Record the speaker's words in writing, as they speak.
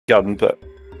gun, but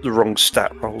the wrong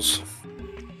stat rolls.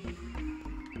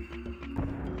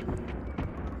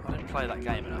 I didn't play that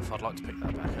game enough. I'd like to pick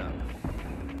that back up.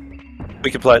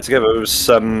 We could play it together. It was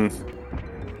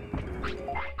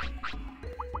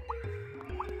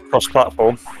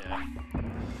cross-platform.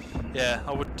 Yeah,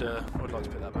 I would like to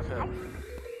pick that back up.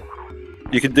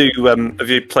 You can do. Have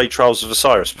you played Trials of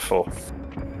Osiris before?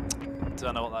 Do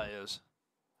I know what that is?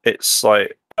 It's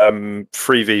like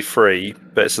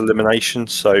 3v3, but it's elimination.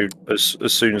 So as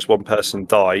soon as one person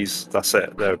dies, that's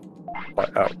it. They're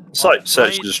like out. It's like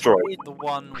search and destroy. The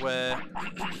one where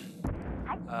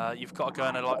you've got to go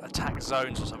and like attack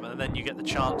zones or something, and then you get the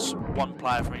chance one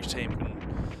player from each team can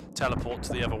teleport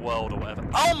to the other world or whatever.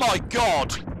 Oh my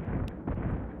god!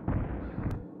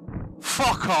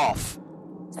 Fuck off!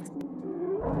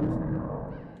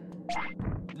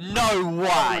 No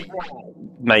way!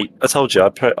 Mate, I told you, I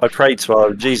prayed to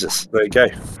our Jesus. There you go.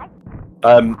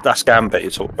 That's Gambit you're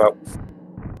talking about.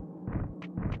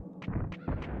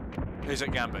 Is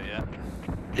it Gambit, yeah?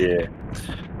 Yeah.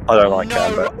 I don't like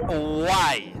Gambit. No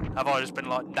way! Have I just been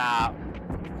like, nah,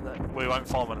 we won't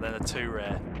follow them, they're too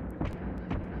rare.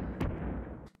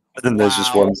 And then there's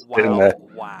just one sitting there.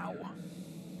 Wow.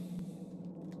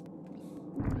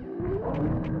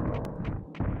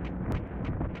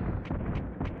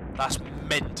 That's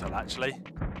mental, actually.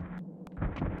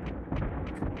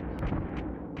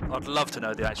 I'd love to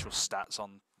know the actual stats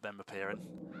on them appearing.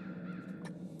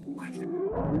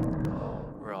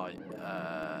 Right.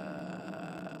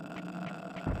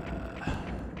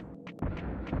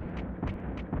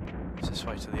 This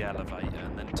way to the elevator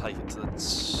and then take it to the...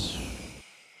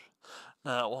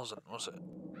 No, it wasn't, was it?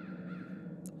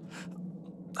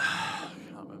 I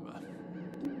can't remember.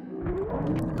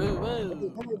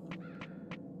 Woo.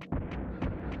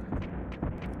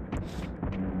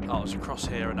 Oh, it was across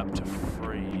here and up to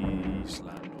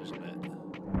Friesland, wasn't it?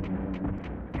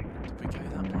 Did we go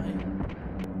that way?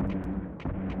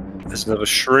 There's another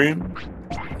shroom.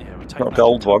 Yeah, we take not a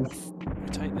gold one. We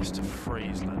take this to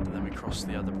Friesland and then we cross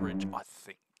the other bridge, I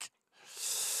think.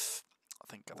 I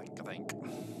think.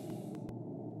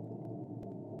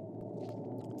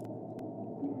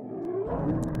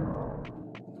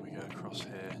 We go across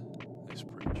here, this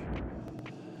bridge.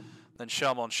 Then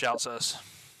Shamon shouts at us.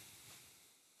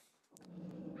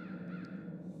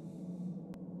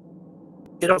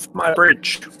 Get off my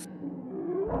bridge.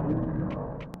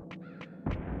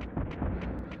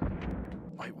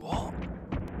 Wait, what?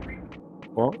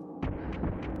 What?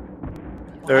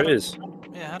 There it is.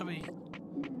 Yeah, how do we...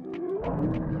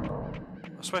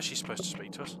 I swear she's supposed to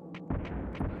speak to us.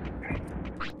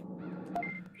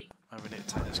 Oh, we need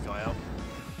to take this guy out.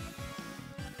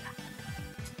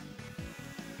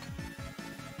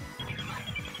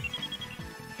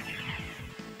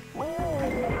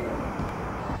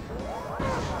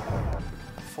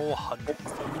 $450.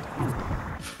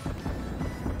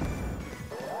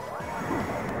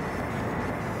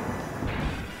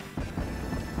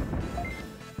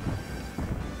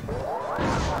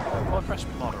 If I press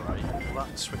moderate, will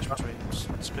that switch between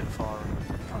Spitfire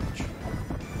and Punch?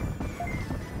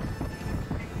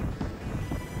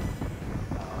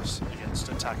 Oh, it's against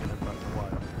attacking and running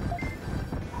away.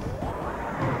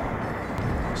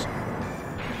 Awesome.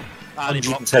 And he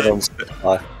blocked 110 it. on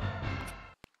Spitfire.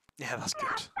 Yeah, that's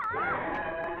good.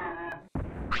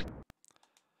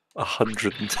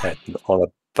 110 on a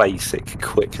basic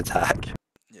quick attack.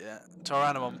 Yeah,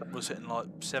 Tyrannomon was hitting like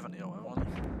 70 or whatever, wasn't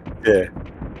he? Yeah.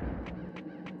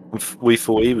 We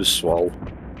thought he was swole.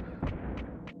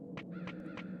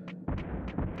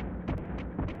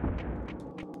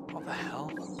 What the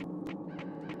hell?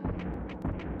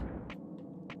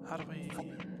 How do we...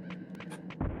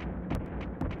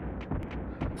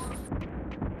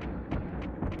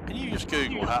 Can you just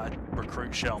Google how to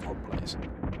recruit Shellmon, please?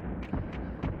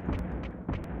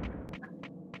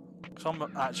 Because I'm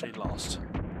actually lost.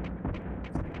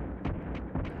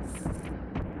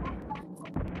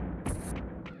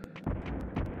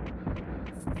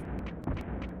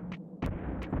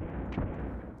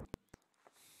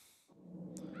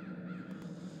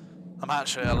 I'm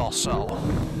actually a lost soul.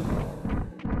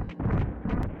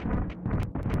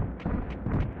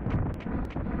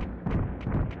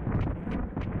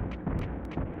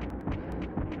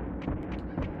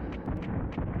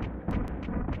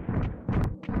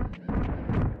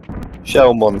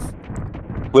 Shellmon,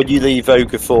 when you leave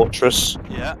Ogre Fortress,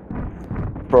 Yeah.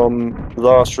 from the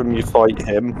last room you fight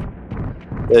him,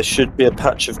 there should be a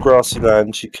patch of grassy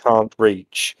land you can't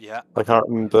reach. Yeah. I can't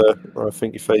remember where I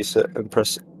think you face it and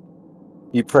press.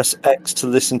 You press X to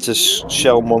listen to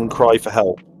Shellmon cry for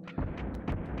help.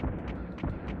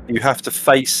 You have to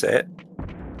face it,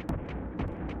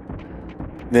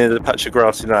 near the patch of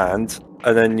grassy land,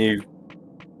 and then you,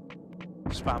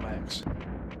 Spam X.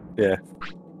 yeah,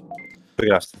 we're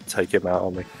gonna have to take him out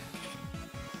on me.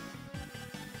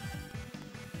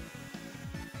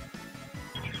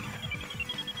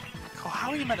 God,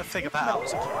 how are you meant to figure that out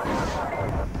as a kid?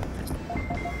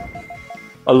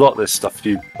 A lot of this stuff,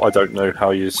 I don't know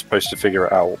how you're supposed to figure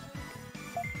it out.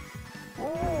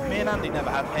 Me and Andy never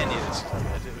had any of this as a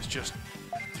kid. It was just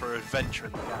through adventure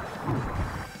in the game.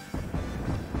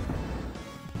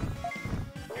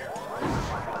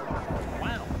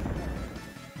 Wow.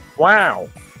 Wow!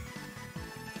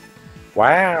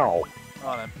 Wow!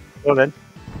 Right then. Go on then.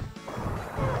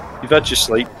 You've had your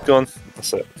sleep. Go on.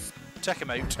 That's it. Check him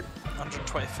out.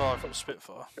 125 for the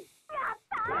Spitfire.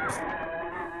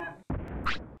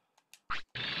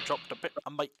 Dropped a bit,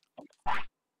 mate.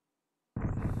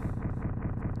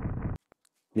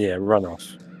 Yeah, run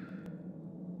off.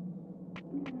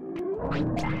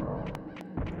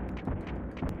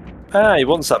 Ah, he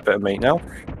wants that bit of meat now.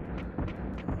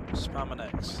 Spam an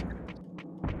X.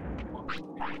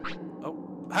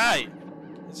 Oh, hey!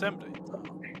 It's empty. Oh.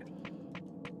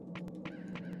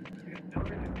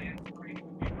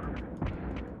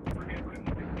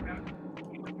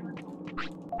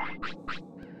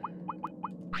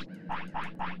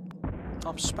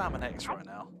 I'm spamming X right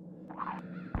now.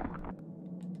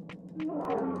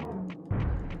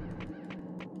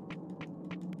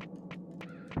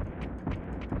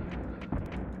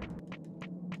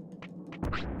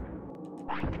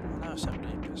 No, it's empty.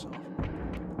 Piss off.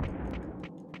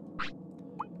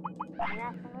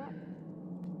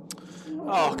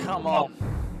 Oh, come on.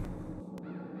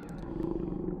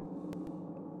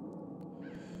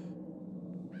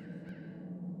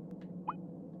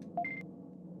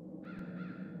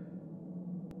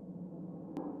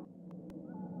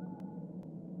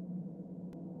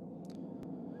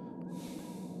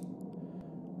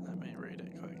 Let me read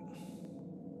it quick.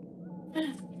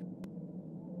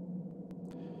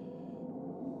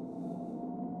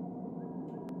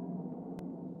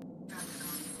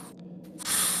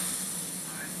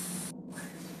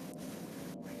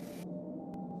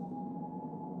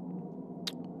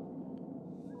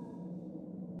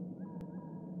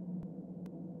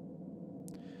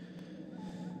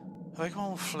 They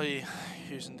can't flee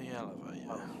using the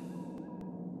elevator.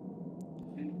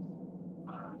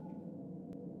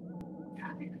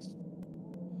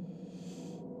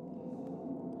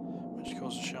 Which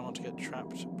causes Shaman to get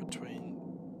trapped between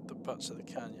the butts of the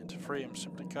canyon. To free him,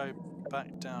 simply go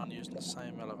back down using the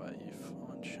same elevator. You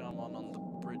find Shaman on the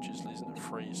bridges leading to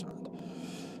freeze land.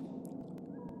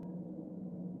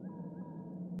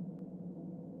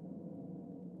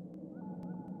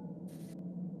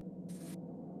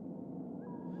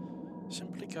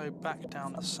 Simply go back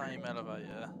down the same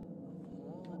elevator.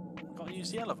 Gotta use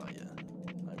the elevator?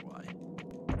 No way.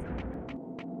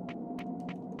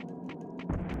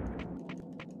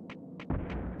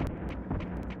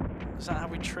 Is that how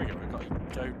we trigger it? We've got to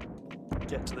go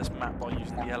get to this map by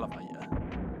using the elevator.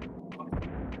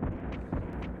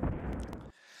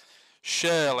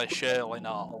 Surely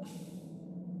not.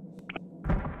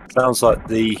 Sounds like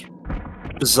the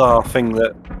bizarre thing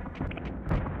that.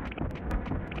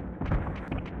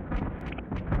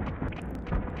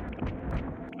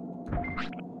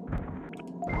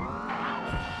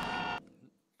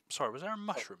 Sorry, was there a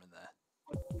mushroom in there?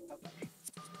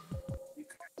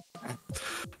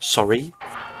 Sorry?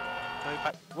 Go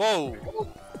back. Whoa!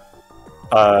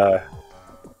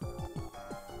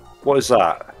 What is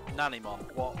that? Nanimon.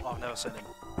 What? I've never seen him.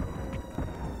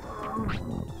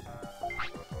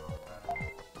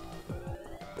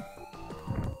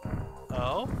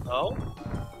 Oh? Oh?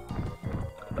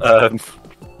 Um.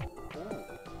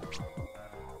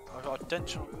 I got a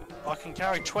dental. I can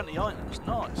carry 20 items.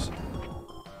 Nice.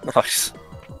 Nice.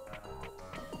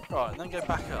 Right, and then go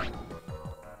back up.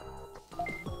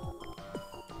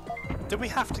 Did we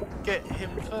have to get him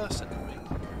first, then, did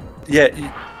we? Yeah.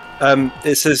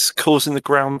 It says causing the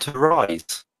ground to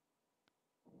rise.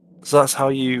 So that's how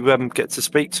you get to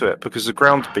speak to it, because the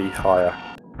ground would be higher.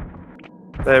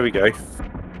 There we go.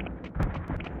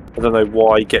 I don't know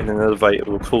why getting an elevator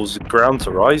will cause the ground to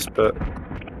rise, but...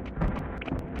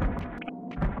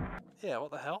 Yeah, what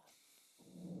the hell?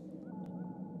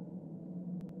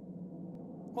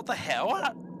 What the hell?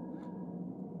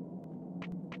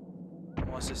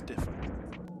 Why is this different?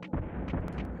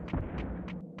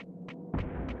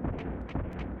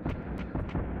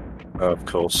 Oh, of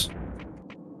course.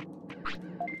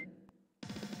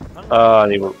 Oh.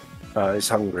 He's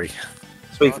hungry.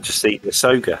 So we can just eat this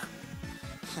ogre.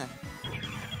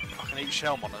 I can eat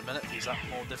Shellmon in a minute. Is that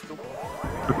more difficult?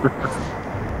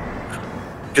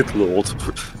 Good lord.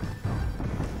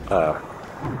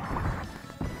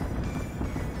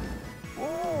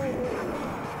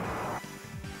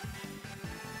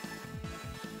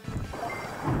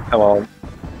 Come on.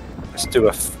 Let's do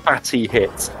a fatty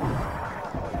hit.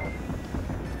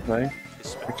 No?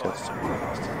 It's Okay.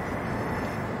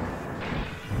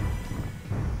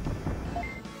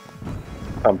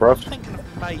 I'm bruv. thinking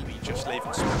of maybe just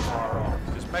leaving Spitfire on,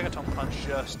 because Megaton Punch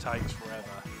just takes forever.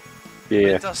 Yeah.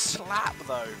 But it does slap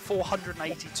though.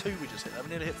 482 we just hit. We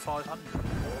nearly hit 500.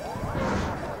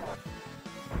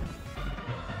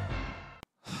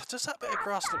 Does that bit of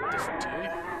grass look different to you?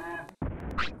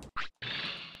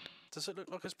 Does it look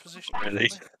like it's positioned Really?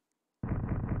 differently?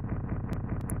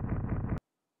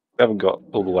 We haven't got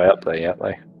all the way up there yet, though.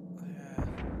 Yeah.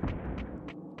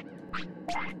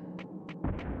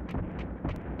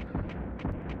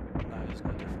 No, it's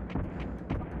no different.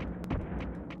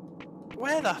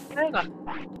 Where the?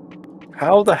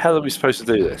 How the hell are we supposed to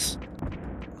do this?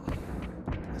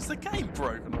 Is the game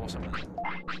broken or something?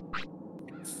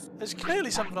 There's clearly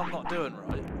something I'm not doing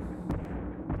right.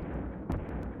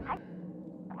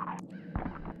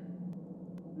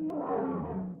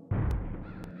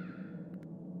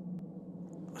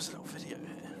 There's a little video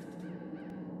here.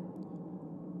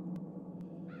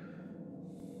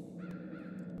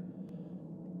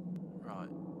 Right.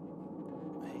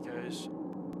 He goes.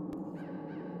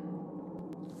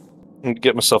 I'm gonna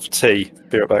get myself a tea.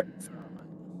 Be right back.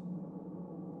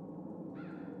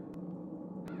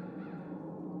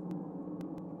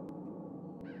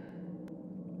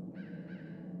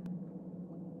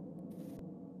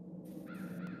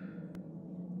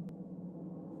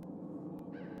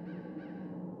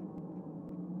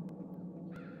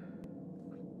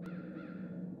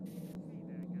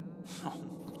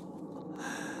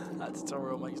 That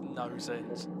tutorial makes no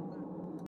sense.